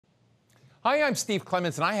Hi, I'm Steve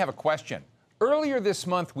Clemons, and I have a question. Earlier this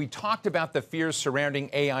month, we talked about the fears surrounding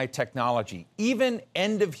AI technology, even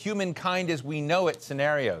end of humankind as we know it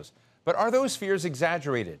scenarios. But are those fears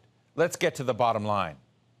exaggerated? Let's get to the bottom line.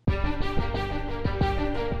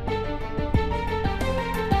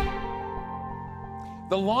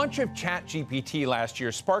 The launch of ChatGPT last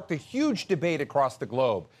year sparked a huge debate across the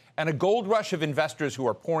globe and a gold rush of investors who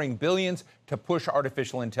are pouring billions to push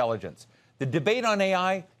artificial intelligence. The debate on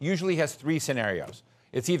AI usually has three scenarios.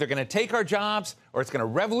 It's either going to take our jobs, or it's going to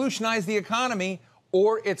revolutionize the economy,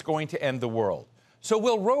 or it's going to end the world. So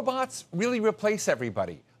will robots really replace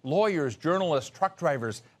everybody? Lawyers, journalists, truck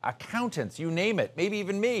drivers, accountants, you name it, maybe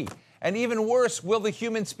even me. And even worse, will the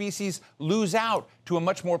human species lose out to a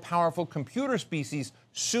much more powerful computer species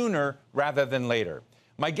sooner rather than later?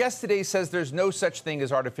 My guest today says there's no such thing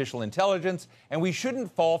as artificial intelligence, and we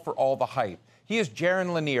shouldn't fall for all the hype. He is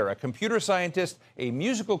Jaron Lanier, a computer scientist, a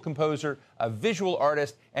musical composer, a visual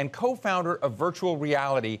artist, and co-founder of Virtual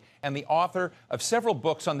Reality, and the author of several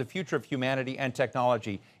books on the future of humanity and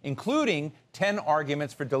technology, including 10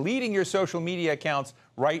 Arguments for Deleting Your Social Media Accounts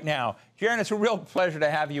Right Now. Jaron, it's a real pleasure to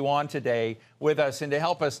have you on today with us and to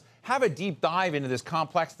help us have a deep dive into this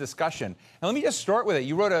complex discussion. And let me just start with it.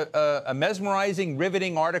 You wrote a mesmerizing,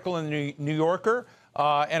 riveting article in the New Yorker,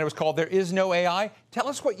 and it was called There Is No AI. Tell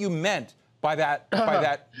us what you meant by that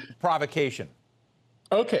provocation.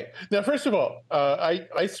 Okay. Now, first of all,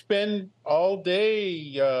 I spend all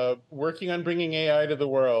day working on bringing AI to the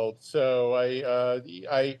world. So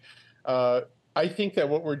I think that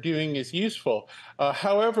what we're doing is useful.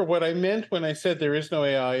 However, what I meant when I said there is no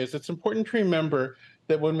AI is it's important to remember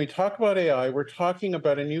that when we talk about AI, we're talking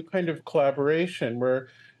about a new kind of collaboration where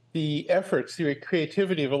the efforts, the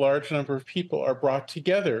creativity of a large number of people are brought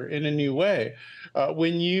together in a new way.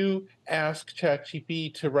 When you ask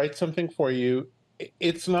ChatGPT to write something for you,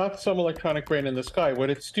 it's not some electronic brain in the sky. What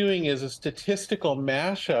it's doing is a statistical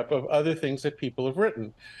mashup of other things that people have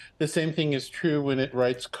written. The same thing is true when it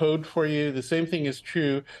writes code for you. The same thing is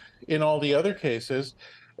true in all the other cases.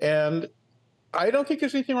 And I don't think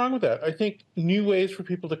there's anything wrong with that. I think new ways for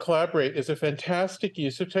people to collaborate is a fantastic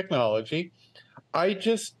use of technology. I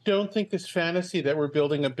just don't think this fantasy that we're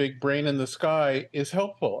building a big brain in the sky is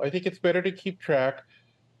helpful. I think it's better to keep track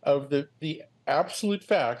of the absolute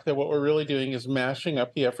fact that what we're really doing is mashing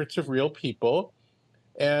up the efforts of real people.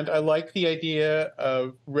 And I like the idea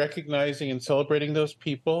of recognizing and celebrating those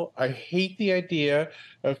people. I hate the idea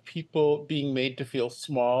of people being made to feel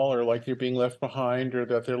small or like they're being left behind or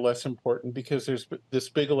that they're less important because there's this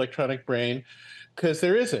big electronic brain, because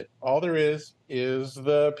there isn't. All there is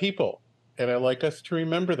the people. And I like us to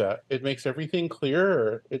remember that. It makes everything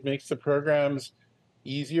clearer. It makes the programs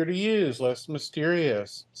easier to use, less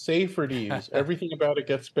mysterious, safer to use. Everything about it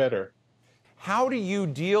gets better. How do you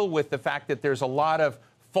deal with the fact that there's a lot of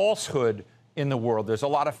falsehood in the world? There's a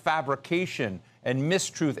lot of fabrication and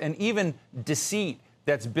mistruth and even deceit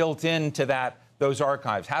that's built into those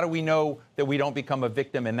archives. How do we know that we don't become a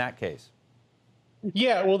victim in that case?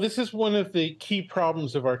 Yeah, well, this is one of the key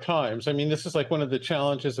problems of our times. I mean, this is like one of the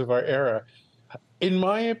challenges of our era. In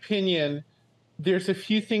my opinion, there's a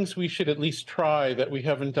few things we should at least try that we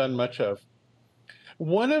haven't done much of.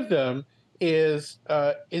 One of them is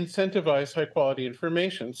incentivize high quality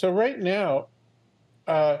information. So right now,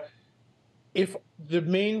 if the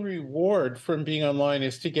main reward from being online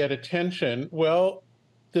is to get attention, well,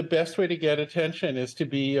 the best way to get attention is to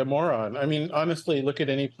be a moron. I mean, honestly, look at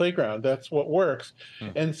any playground. That's what works.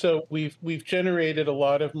 And so we've generated a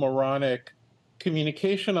lot of moronic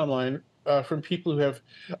communication online from people who have.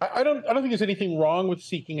 I don't think there's anything wrong with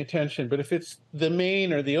seeking attention, but if it's the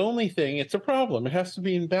main or the only thing, it's a problem. It has to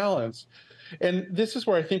be in balance. And this is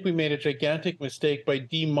where I think we made a gigantic mistake by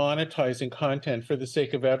demonetizing content for the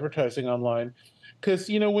sake of advertising online. Because,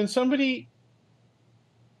 you know, when somebody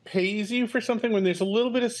pays you for something, when there's a little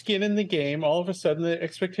bit of skin in the game, all of a sudden the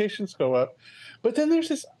expectations go up. But then there's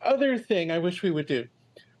this other thing I wish we would do.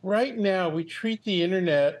 Right now, we treat the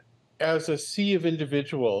internet as a sea of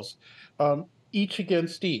individuals, each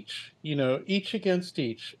against each, each against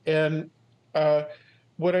each. And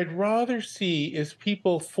what I'd rather see is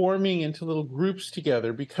people forming into little groups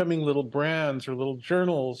together, becoming little brands or little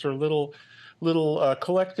journals or little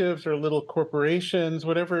collectives or little corporations,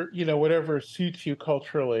 whatever suits you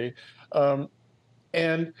culturally,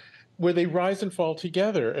 and where they rise and fall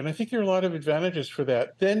together. And I think there are a lot of advantages for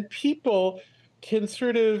that. Then people can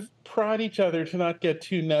sort of prod each other to not get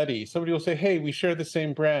too nutty. Somebody will say, hey, we share the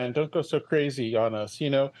same brand. Don't go so crazy on us,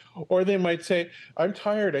 Or they might say, I'm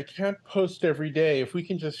tired. I can't post every day. If we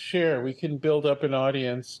can just share, we can build up an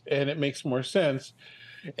audience and it makes more sense.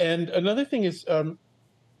 And another thing is,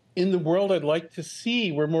 in the world I'd like to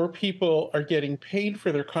see, where more people are getting paid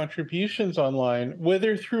for their contributions online,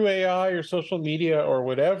 whether through AI or social media or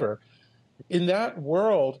whatever, in that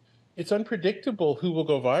world, it's unpredictable who will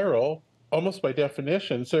go viral almost by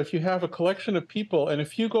definition. So if you have a collection of people and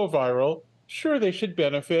if you go viral, sure, they should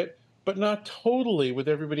benefit, but not totally with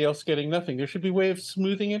everybody else getting nothing. There should be a way of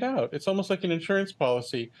smoothing it out. It's almost like an insurance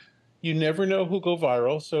policy. You never know who'll go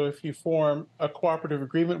viral. So if you form a cooperative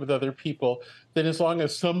agreement with other people, then as long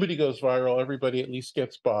as somebody goes viral, everybody at least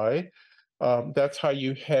gets by. That's how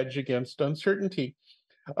you hedge against uncertainty.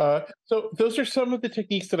 So those are some of the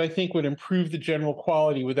techniques that I think would improve the general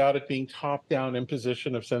quality without it being top-down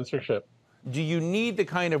imposition of censorship. Do you need the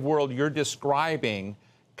kind of world you're describing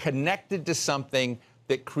connected to something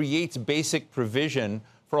that creates basic provision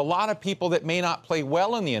for a lot of people that may not play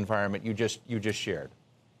well in the environment you just shared?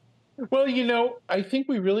 Well, I think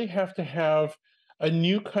we really have to have a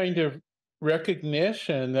new kind of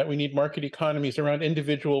recognition that we need market economies around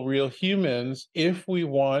individual real humans if we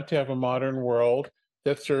want to have a modern world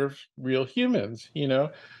that serves real humans.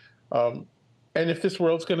 Um, and if this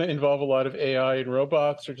world's going to involve a lot of AI and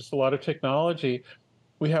robots or just a lot of technology,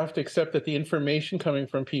 we have to accept that the information coming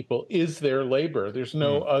from people is their labor. There's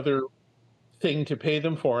no other thing to pay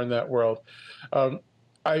them for in that world. Um,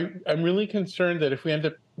 I'm really concerned that if we end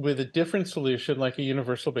up with a different solution, like a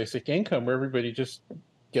universal basic income, where everybody just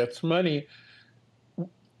gets money,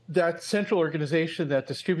 that central organization that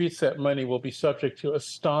distributes that money will be subject to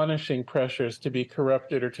astonishing pressures to be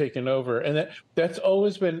corrupted or taken over. And that's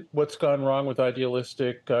always been what's gone wrong with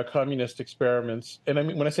idealistic communist experiments. And I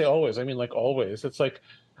mean, when I say always, I mean like always. It's like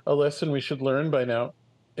a lesson we should learn by now.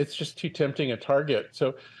 It's just too tempting a target.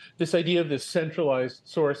 So this idea of this centralized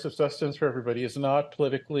source of sustenance for everybody is not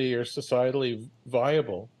politically or societally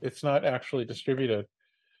viable. It's not actually distributed.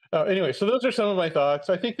 Anyway, so those are some of my thoughts.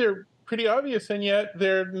 I think they're pretty obvious, and yet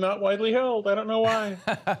they're not widely held. I don't know why.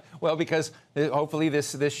 Well, because hopefully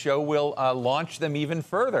this show will launch them even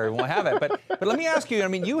further. We'll have it. But let me ask you, I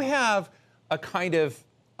mean, you have a kind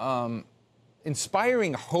of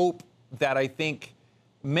inspiring hope that I think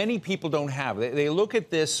many people don't have. They look at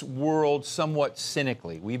this world somewhat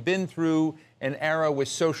cynically. We've been through an era with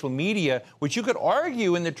social media, which you could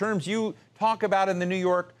argue in the terms you talk about in the New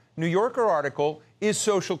Yorker article, is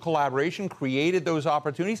social collaboration, created those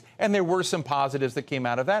opportunities, and there were some positives that came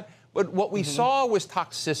out of that. But what we saw was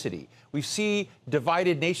toxicity. We see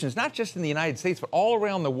divided nations, not just in the United States, but all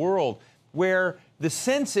around the world, where the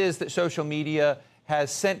sense is that social media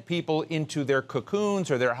has sent people into their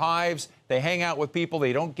cocoons or their hives. They hang out with people.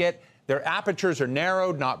 They don't get, their apertures are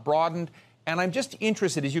narrowed, not broadened. And I'm just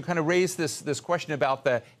interested, as you kind of raise this question about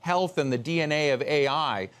the health and the DNA of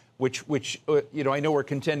AI, which I know we're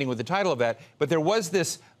contending with the title of that, but there was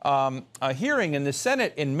this hearing in the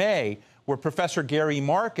Senate in May where Professor Gary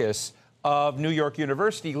Marcus of New York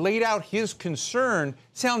University laid out his concern.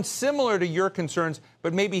 Sounds similar to your concerns,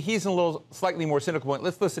 but maybe he's in a little slightly more cynical point.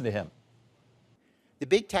 Let's listen to him. The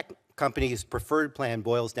big tech companies' preferred plan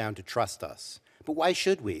boils down to trust us. But why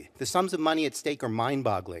should we? The sums of money at stake are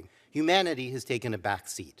mind-boggling. Humanity has taken a back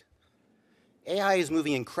seat. AI is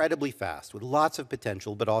moving incredibly fast with lots of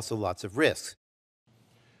potential, but also lots of risks.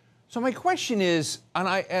 So my question is,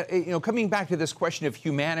 and coming back to this question of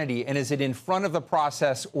humanity, and is it in front of the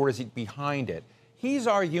process or is it behind it? He's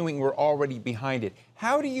arguing we're already behind it.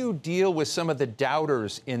 How do you deal with some of the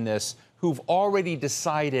doubters in this who've already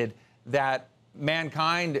decided that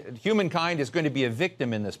humankind is going to be a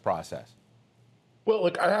victim in this process? Well,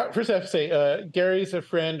 look, first I have to say, Gary's a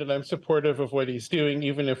friend, and I'm supportive of what he's doing,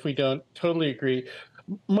 even if we don't totally agree.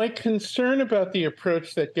 My concern about the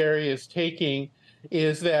approach that Gary is taking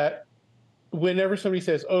is that whenever somebody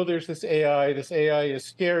says, oh, there's this AI is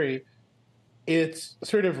scary, it's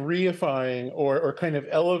sort of reifying or kind of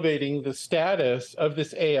elevating the status of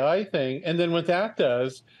this AI thing. And then what that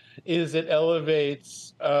does is it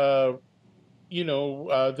elevates, the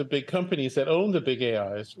big companies that own the big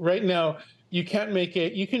AIs. Right now, you can't make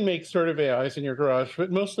it. You can make sort of AIs in your garage,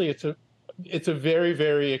 but mostly it's a very,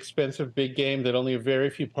 very expensive big game that only a very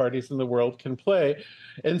few parties in the world can play.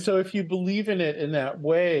 And so if you believe in it in that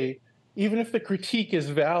way, even if the critique is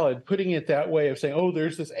valid, putting it that way of saying, oh,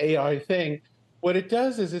 there's this AI thing, what it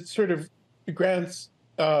does is it sort of grants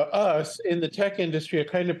us in the tech industry a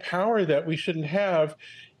kind of power that we shouldn't have,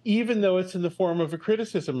 even though it's in the form of a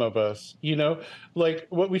criticism of us. Like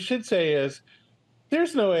what we should say is,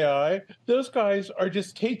 there's no AI. Those guys are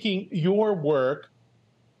just taking your work,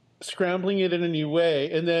 scrambling it in a new way,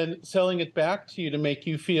 and then selling it back to you to make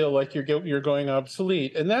you feel like you're going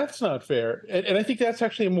obsolete. And that's not fair. And I think that's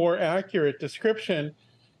actually a more accurate description.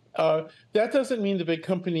 That doesn't mean the big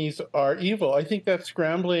companies are evil. I think that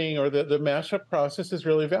scrambling or the mashup process is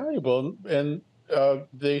really valuable, and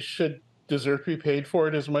they should deserve to be paid for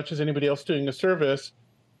it as much as anybody else doing a service.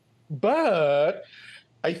 But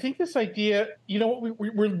I think this idea, you know,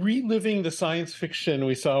 we're reliving the science fiction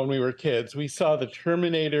we saw when we were kids. We saw the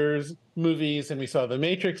Terminators movies and we saw the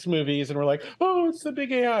Matrix movies, and we're like, oh, it's the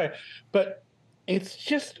big AI. But it's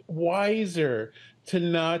just wiser to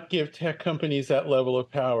not give tech companies that level of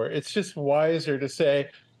power. It's just wiser to say,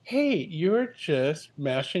 hey, you're just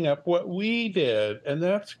mashing up what we did. And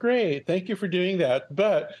that's great. Thank you for doing that.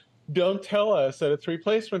 But don't tell us that it's a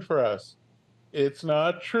replacement for us. It's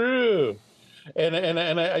not true.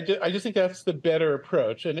 I just think that's the better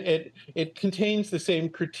approach. And it contains the same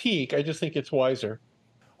critique. I just think it's wiser.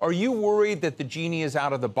 Are you worried that the genie is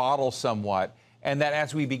out of the bottle somewhat, and that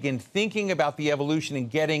as we begin thinking about the evolution and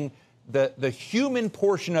getting the human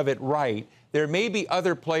portion of it right, there may be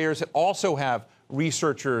other players that also have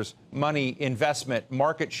researchers, money, investment,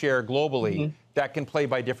 market share globally that can play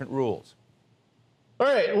by different rules? All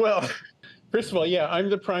right. Well, first of all, yeah, I'm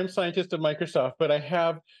the prime scientist of Microsoft, but I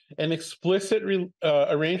have an explicit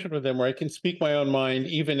arrangement with them where I can speak my own mind,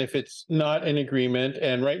 even if it's not an agreement.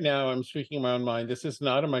 And right now, I'm speaking my own mind. This is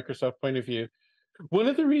not a Microsoft point of view. One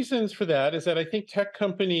of the reasons for that is that I think tech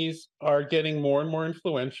companies are getting more and more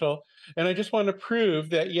influential. And I just want to prove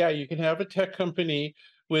that, yeah, you can have a tech company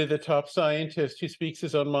with a top scientist who speaks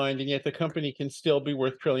his own mind, and yet the company can still be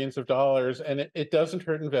worth trillions of dollars. And it doesn't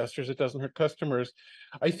hurt investors. It doesn't hurt customers.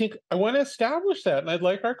 I think I want to establish that. And I'd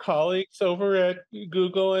like our colleagues over at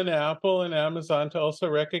Google and Apple and Amazon to also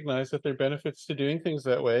recognize that there are benefits to doing things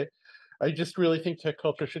that way. I just really think tech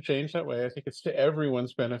culture should change that way. I think it's to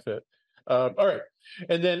everyone's benefit. All right.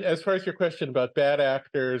 And then as far as your question about bad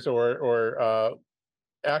actors or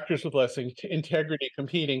actors with less integrity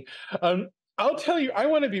competing, I'll tell you, I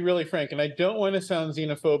want to be really frank, and I don't want to sound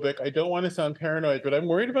xenophobic. I don't want to sound paranoid, but I'm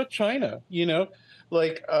worried about China. You know,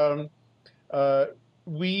 like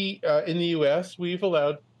we in the US, we've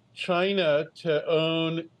allowed China to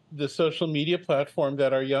own the social media platform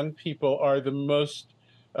that our young people are the most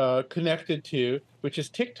connected to, which is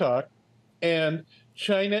TikTok. And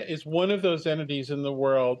China is one of those entities in the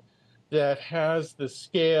world that has the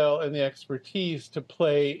scale and the expertise to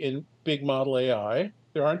play in big model AI.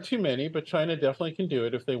 There aren't too many, but China definitely can do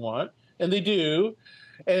it if they want, and they do.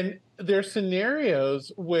 And there are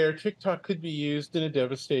scenarios where TikTok could be used in a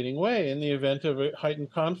devastating way in the event of a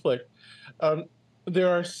heightened conflict. There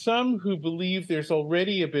are some who believe there's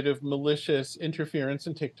already a bit of malicious interference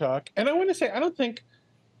in TikTok. And I want to say, I don't think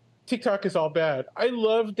TikTok is all bad. I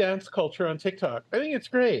love dance culture on TikTok. I think it's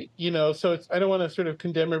great, you know, so I don't want to sort of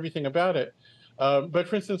condemn everything about it. But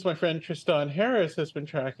for instance, my friend Tristan Harris has been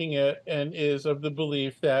tracking it and is of the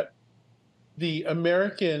belief that the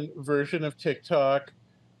American version of TikTok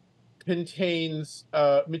contains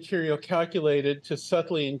material calculated to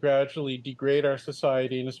subtly and gradually degrade our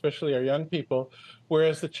society, and especially our young people,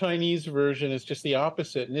 whereas the Chinese version is just the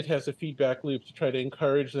opposite, and it has a feedback loop to try to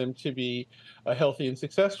encourage them to be healthy and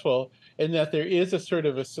successful, and that there is a sort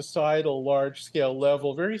of a societal large-scale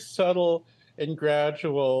level, very subtle and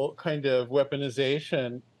gradual kind of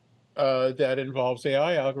weaponization that involves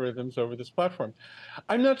AI algorithms over this platform.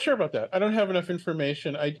 I'm not sure about that. I don't have enough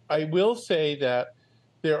information. I will say that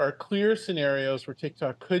there are clear scenarios where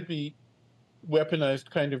TikTok could be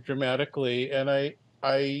weaponized kind of dramatically, and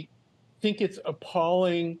I think it's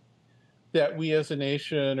appalling that we as a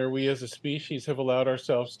nation or we as a species have allowed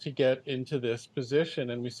ourselves to get into this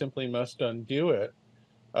position, and we simply must undo it.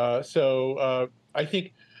 I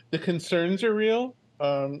think the concerns are real.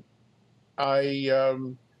 I,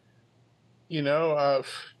 you know,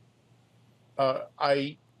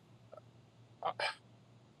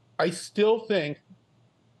 I still think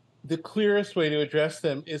the clearest way to address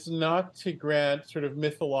them is not to grant sort of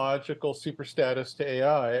mythological super status to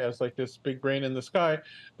AI as like this big brain in the sky,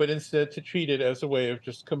 but instead to treat it as a way of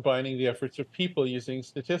just combining the efforts of people using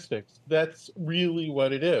statistics. That's really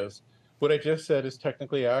what it is. What I just said is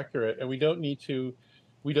technically accurate, and we don't need to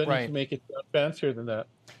make it fancier than that.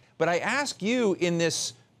 But I ask you, in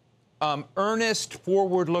this earnest,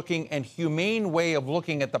 forward-looking, and humane way of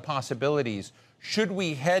looking at the possibilities, should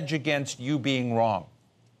we hedge against you being wrong?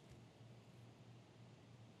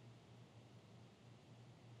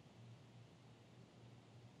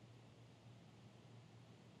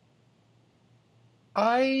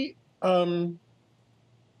 I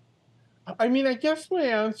mean, I guess my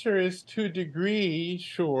answer is to a degree,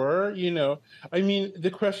 sure. You know, I mean, the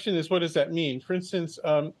question is, what does that mean? For instance,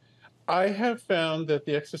 I have found that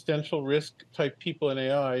the existential risk type people in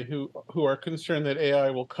AI who are concerned that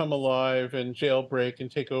AI will come alive and jailbreak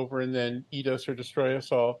and take over and then eat us or destroy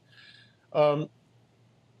us all, um,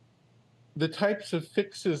 the types of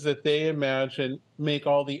fixes that they imagine make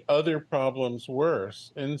all the other problems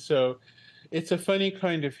worse. And so it's a funny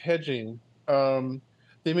kind of hedging.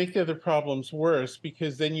 They make the other problems worse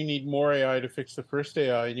because then you need more AI to fix the first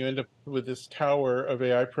AI, and you end up with this tower of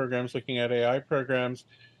AI programs looking at AI programs,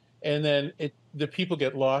 and then the people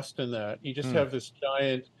get lost in that. You just Hmm. have this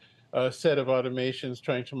giant set of automations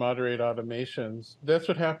trying to moderate automations. That's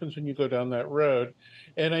what happens when you go down that road,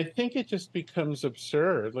 and I think it just becomes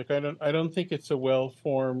absurd. Like I don't think it's a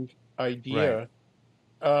well-formed Right. idea.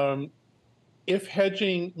 Um, if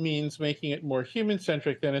hedging means making it more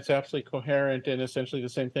human-centric, then it's absolutely coherent and essentially the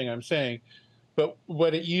same thing I'm saying. But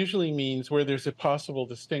what it usually means, where there's a possible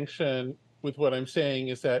distinction with what I'm saying,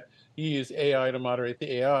 is that you use AI to moderate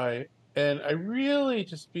the AI. And I really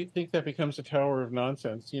just think that becomes a tower of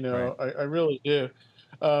nonsense. Right. I really do.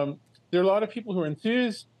 There are a lot of people who are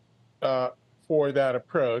enthused uh, for that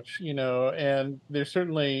approach, and there's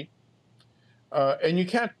certainly, and you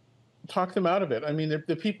can't talk them out of it. I mean,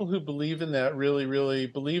 the people who believe in that really, really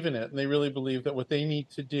believe in it. And they really believe that what they need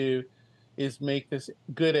to do is make this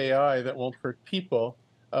good AI that won't hurt people.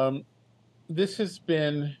 Um, this has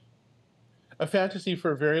been a fantasy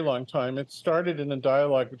for a very long time. It started in a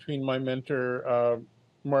dialogue between my mentor,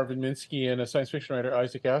 Marvin Minsky, and a science fiction writer,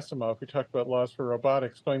 Isaac Asimov, who talked about laws for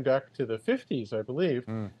robotics going back to the 50s, I believe.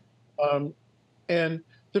 Hmm. Um, and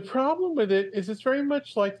the problem with it is it's very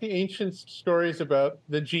much like the ancient stories about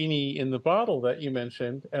the genie in the bottle that you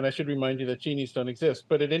mentioned. And I should remind you that genies don't exist.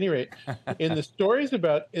 But at any rate, in the stories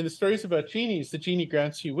about genies, the genie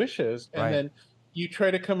grants you wishes, and Right. then you try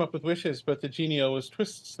to come up with wishes, but the genie always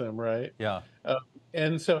twists them, right? Yeah. Uh,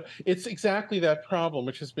 and so it's exactly that problem,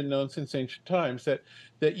 which has been known since ancient times, that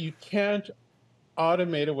you can't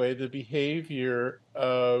automate away the behavior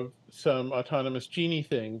of some autonomous genie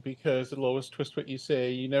thing because it'll always twist what you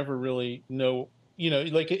say. You never really know,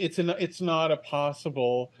 like it's not a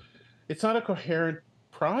coherent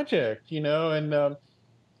project, and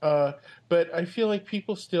uh, but I feel like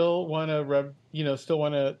people still want to still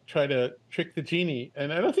want to try to trick the genie,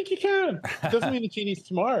 and I don't think you can. It doesn't mean the genie's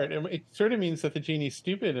smart. It sort of means that the genie's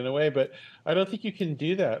stupid in a way, but I don't think you can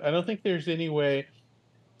do that. I don't think there's any way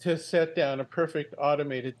to set down a perfect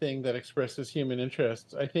automated thing that expresses human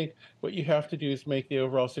interests. I think what you have to do is make the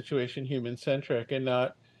overall situation human centric and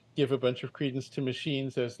not give a bunch of credence to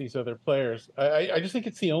machines as these other players. I just think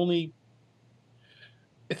it's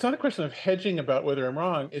not a question of hedging about whether I'm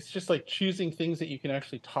wrong. It's just like choosing things that you can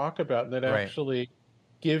actually talk about and that Right. actually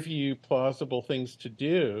give you plausible things to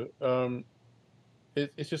do.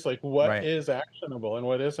 It's just like what Right. is actionable and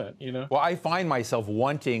what isn't. Well, I find myself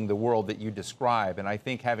wanting the world that you describe, and I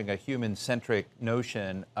think having a human-centric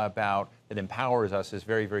notion about that empowers us is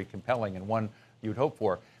very, very compelling and one you would hope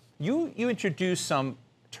for. You introduced some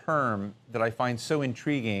term that I find so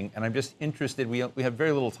intriguing, and I'm just interested. We have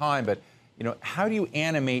very little time, but how do you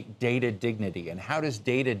animate data dignity, and how does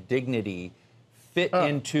data dignity fit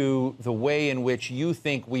into the way in which you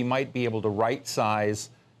think we might be able to right-size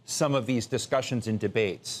some of these discussions and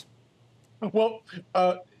debates? Well,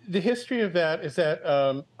 the history of that is that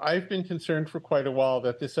I've been concerned for quite a while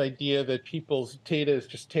that this idea that people's data is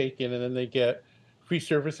just taken and then they get free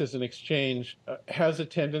services in exchange has a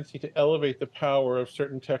tendency to elevate the power of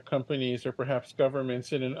certain tech companies or perhaps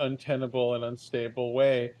governments in an untenable and unstable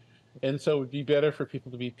way. And so it would be better for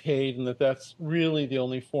people to be paid, and that's really the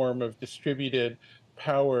only form of distributed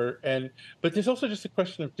power. But there's also just a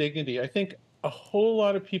question of dignity. I think a whole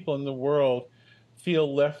lot of people in the world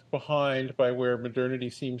feel left behind by where modernity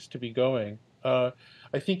seems to be going. I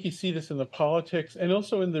think you see this in the politics and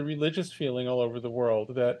also in the religious feeling all over the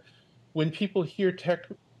world that when people hear tech,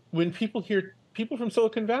 when people hear people from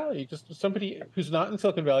Silicon Valley, just somebody who's not in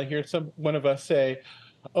Silicon Valley, hear one of us say,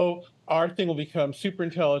 "Oh, our thing will become super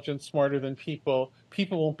intelligent, smarter than people.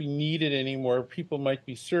 People won't be needed anymore. People might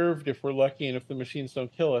be served if we're lucky and if the machines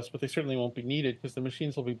don't kill us, but they certainly won't be needed because the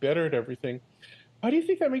machines will be better at everything." How do you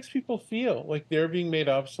think that makes people feel? Like they're being made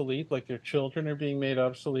obsolete, like their children are being made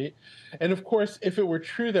obsolete? And of course, if it were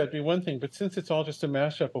true, that'd be one thing. But since it's all just a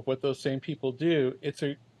mashup of what those same people do, it's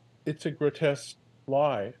a grotesque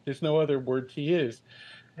lie. There's no other word to use.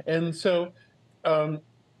 And so, um,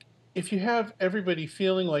 if you have everybody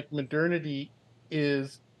feeling like modernity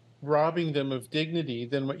is robbing them of dignity,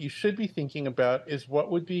 then what you should be thinking about is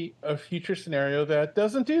what would be a future scenario that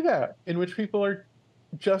doesn't do that, in which people are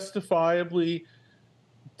justifiably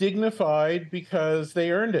dignified because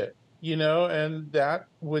they earned it. and that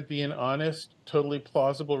would be an honest, totally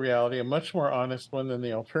plausible reality, a much more honest one than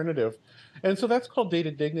the alternative. And so that's called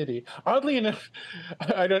data dignity. Oddly enough,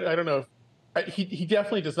 I don't know if he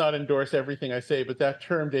definitely does not endorse everything I say, but that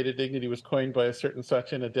term data dignity was coined by a certain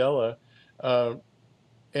Satya Nadella,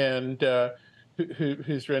 and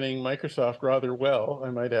who's running Microsoft rather well, I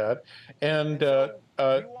might add. And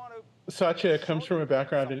Satya comes from a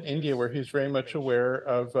background in India where he's very much aware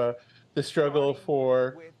of the struggle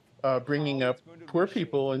for bringing up poor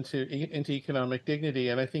people into economic dignity,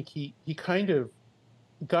 and I think he kind of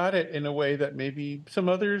got it in a way that maybe some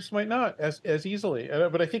others might not as easily.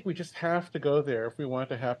 But I think we just have to go there if we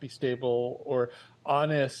want a happy, stable, or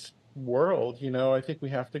honest world. I think we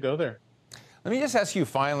have to go there. Let me just ask you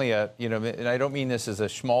finally, and I don't mean this as a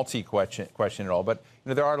schmaltzy question at all, but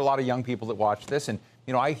there are a lot of young people that watch this, and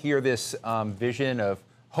I hear this vision of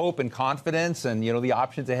hope and confidence, and the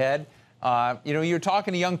options ahead. You're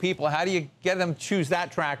talking to young people. How do you get them to choose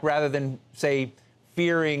that track rather than, say,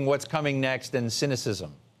 fearing what's coming next and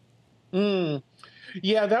cynicism?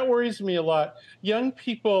 Yeah, that worries me a lot. Young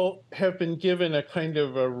people have been given a kind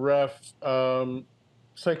of a rough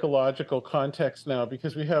psychological context now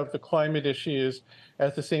because we have the climate issues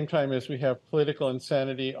at the same time as we have political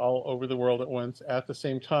insanity all over the world at once, at the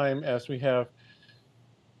same time as we have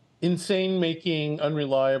insane making,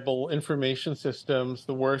 unreliable information systems,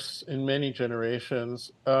 the worst in many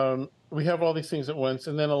generations. We have all these things at once,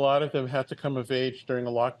 and then a lot of them had to come of age during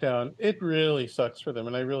a lockdown. It really sucks for them,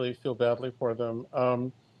 and I really feel badly for them.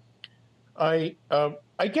 I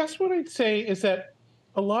guess what I'd say is that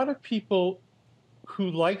a lot of people who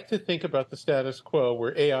like to think about the status quo,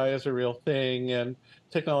 where AI is a real thing and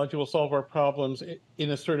technology will solve our problems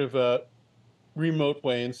in a sort of a remote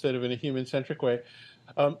way instead of in a human-centric way,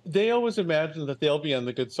 they always imagine that they'll be on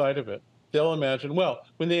the good side of it. They'll imagine, well,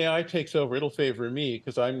 when the AI takes over, it'll favor me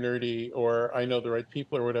because I'm nerdy or I know the right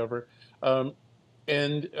people or whatever.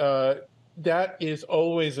 And that is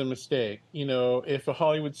always a mistake. If a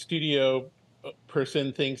Hollywood studio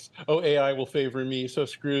person thinks, oh, AI will favor me, so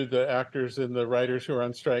screw the actors and the writers who are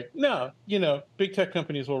on strike. No, big tech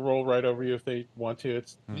companies will roll right over you if they want to.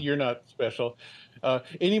 You're not special.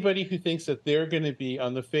 Anybody who thinks that they're going to be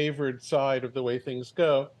on the favored side of the way things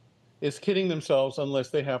go is kidding themselves unless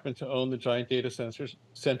they happen to own the giant data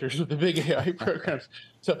centers with the big AI programs.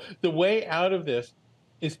 So the way out of this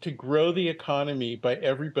is to grow the economy by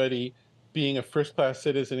everybody being a first-class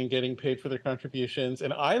citizen and getting paid for their contributions.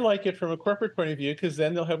 And I like it from a corporate point of view because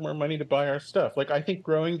then they'll have more money to buy our stuff. Like, I think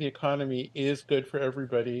growing the economy is good for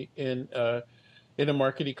everybody in a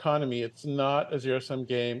market economy. It's not a zero-sum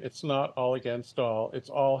game. It's not all against all. It's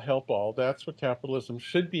all help all. That's what capitalism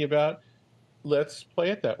should be about. Let's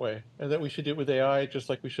play it that way, and that we should do it with AI just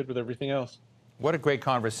like we should with everything else. What a great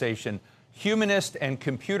conversation. Humanist and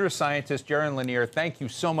computer scientist Jaron Lanier, thank you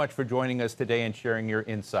so much for joining us today and sharing your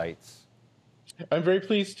insights. I'm very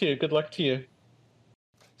pleased to. Good luck to you.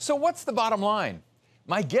 So what's the bottom line?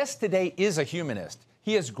 My guest today is a humanist.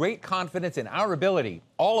 He has great confidence in our ability,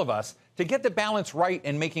 all of us, to get the balance right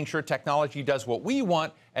in making sure technology does what we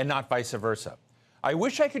want and not vice versa. I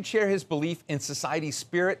wish I could share his belief in society's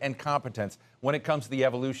spirit and competence when it comes to the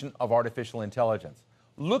evolution of artificial intelligence.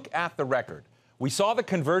 Look at the record. We saw the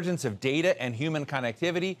convergence of data and human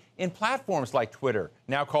connectivity in platforms like Twitter,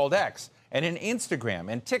 now called X, and in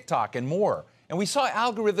Instagram and TikTok and more. And we saw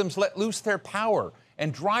algorithms let loose their power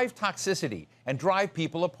and drive toxicity and drive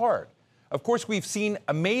people apart. Of course, we've seen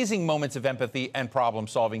amazing moments of empathy and problem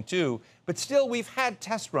solving too, but still we've had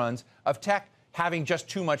test runs of tech having just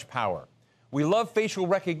too much power. We love facial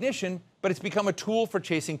recognition, but it's become a tool for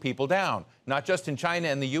chasing people down, not just in China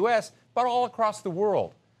and the US, but all across the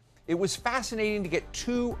world. It was fascinating to get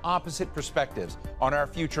two opposite perspectives on our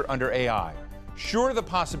future under AI. Sure, the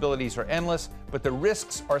possibilities are endless, but the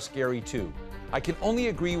risks are scary too. I can only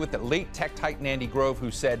agree with the late tech titan Andy Grove, who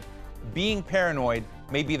said, being paranoid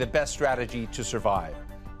may be the best strategy to survive.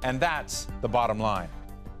 And that's the bottom line.